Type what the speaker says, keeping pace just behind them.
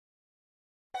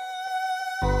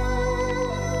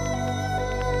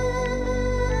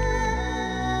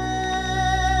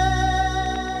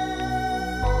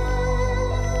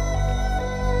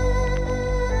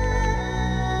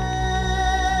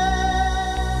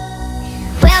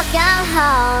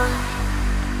home.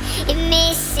 If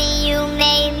missing you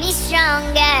made me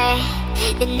stronger,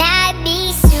 then I'd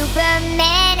be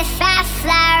Superman. If I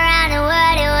fly around the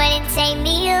world, it wouldn't take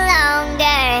me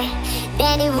longer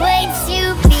than it would to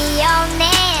be your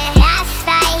man. I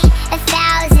fight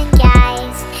 1,000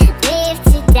 guys, live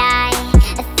to die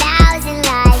 1,000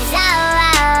 lives. Oh,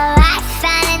 oh, I'd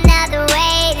find another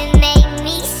way to make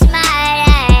me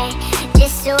smarter,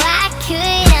 just so I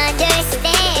could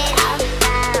understand. I'll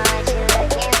find what you're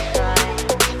looking for,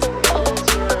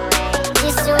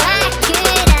 just so I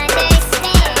could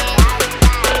understand.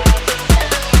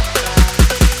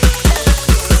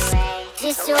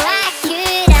 Just so I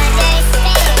could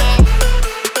understand.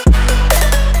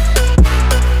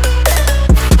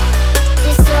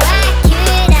 Just so I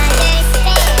could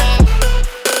understand.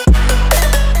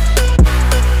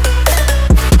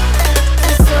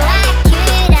 Just so I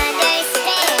could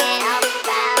understand. I'll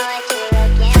find what you're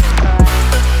looking for,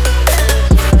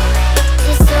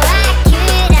 just so I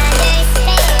could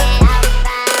understand. I'll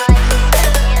find what you're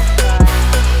looking for.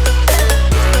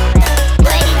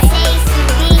 What it takes to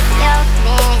be your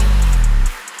man.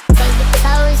 Take the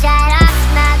clothes right off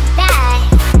my back,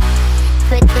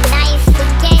 put the knife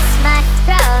against my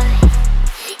throat.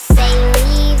 Say you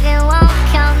leave and won't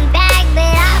come back,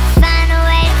 but I'll find a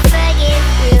way to forgive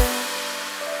you.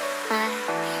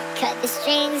 Cut the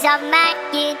strings off my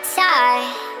guitar,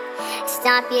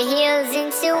 stomp your heels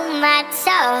into my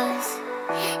toes,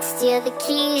 steal the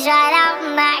keys right out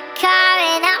my car,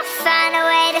 and I'll find a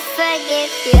way to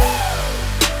forgive you.